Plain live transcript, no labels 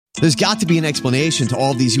There's got to be an explanation to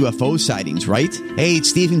all of these UFO sightings, right? Hey,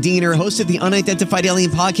 it's Stephen Diener, host of the Unidentified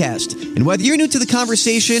Alien Podcast. And whether you're new to the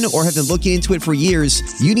conversation or have been looking into it for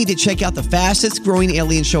years, you need to check out the fastest growing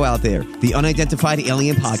alien show out there, the Unidentified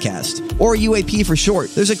Alien Podcast, or UAP for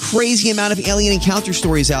short. There's a crazy amount of alien encounter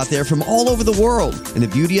stories out there from all over the world. And the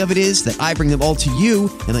beauty of it is that I bring them all to you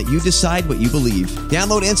and let you decide what you believe.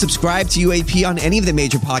 Download and subscribe to UAP on any of the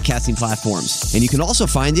major podcasting platforms. And you can also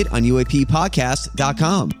find it on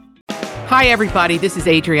UAPpodcast.com. Hi, everybody. This is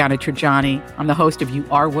Adriana Trajani. I'm the host of You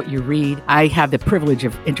Are What You Read. I have the privilege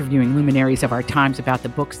of interviewing luminaries of our times about the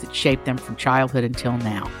books that shaped them from childhood until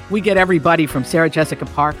now. We get everybody from Sarah Jessica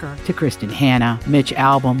Parker to Kristen Hanna, Mitch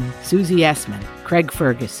Albom, Susie Essman, Craig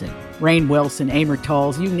Ferguson, Rainn Wilson, Amor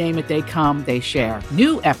Tolls, you name it, they come, they share.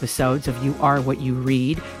 New episodes of You Are What You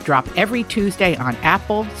Read drop every Tuesday on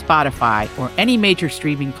Apple, Spotify, or any major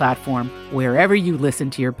streaming platform wherever you listen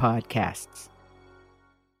to your podcasts.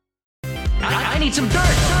 I need some dirt.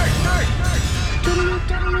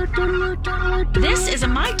 This is a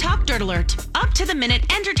My Talk Dirt Alert. Up to the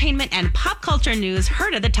minute entertainment and pop culture news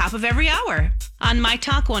heard at the top of every hour on My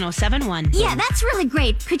Talk 107.1. Yeah, that's really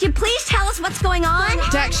great. Could you please tell us what's going on?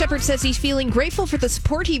 Dax Shepherd says he's feeling grateful for the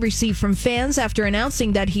support he received from fans after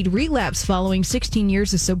announcing that he'd relapsed following 16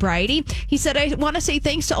 years of sobriety. He said, I want to say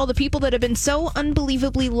thanks to all the people that have been so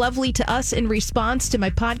unbelievably lovely to us in response to my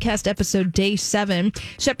podcast episode Day 7.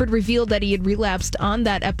 Shepherd revealed that he had relapsed on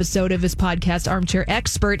that episode of his podcast Armchair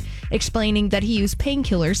Expert, explaining that he used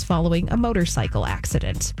painkillers following a motorcycle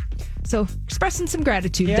accident. So, expressing some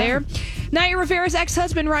gratitude there. Naya Rivera's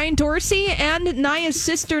ex-husband, Ryan Dorsey, and Naya's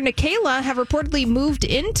sister, Nikayla, have reportedly moved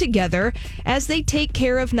in together as they take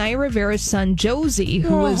care of Naya Rivera's son, Josie,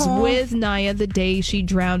 who was with Naya the day she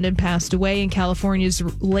drowned and passed away in California's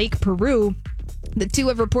Lake Peru. The two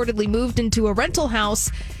have reportedly moved into a rental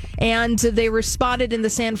house, and they were spotted in the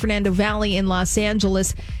San Fernando Valley in Los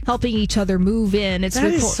Angeles, helping each other move in. That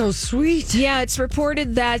is so sweet. Yeah, it's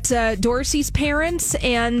reported that Dorsey's parents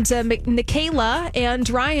and Nikayla and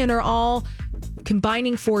Ryan are all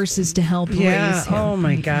combining forces to help raise him. Oh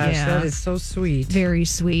my gosh, that is so sweet. Very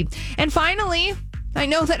sweet. And finally, I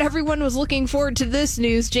know that everyone was looking forward to this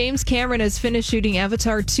news. James Cameron has finished shooting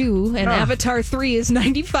Avatar 2, and Avatar 3 is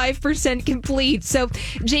 95% complete. So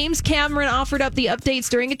James Cameron offered up the updates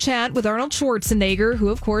during a chat with Arnold Schwarzenegger, who,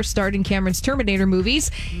 of course, starred in Cameron's Terminator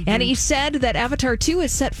movies. Mm-hmm. And he said that Avatar 2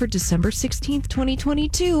 is set for December 16th,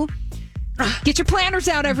 2022. Get your planners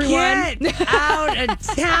out, everyone. Get out of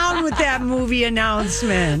town with that movie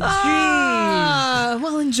announcement. Jeez.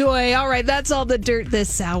 Well, enjoy. All right, that's all the dirt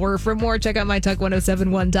this hour. For more, check out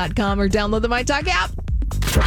mytalk1071.com or download the MyTalk app.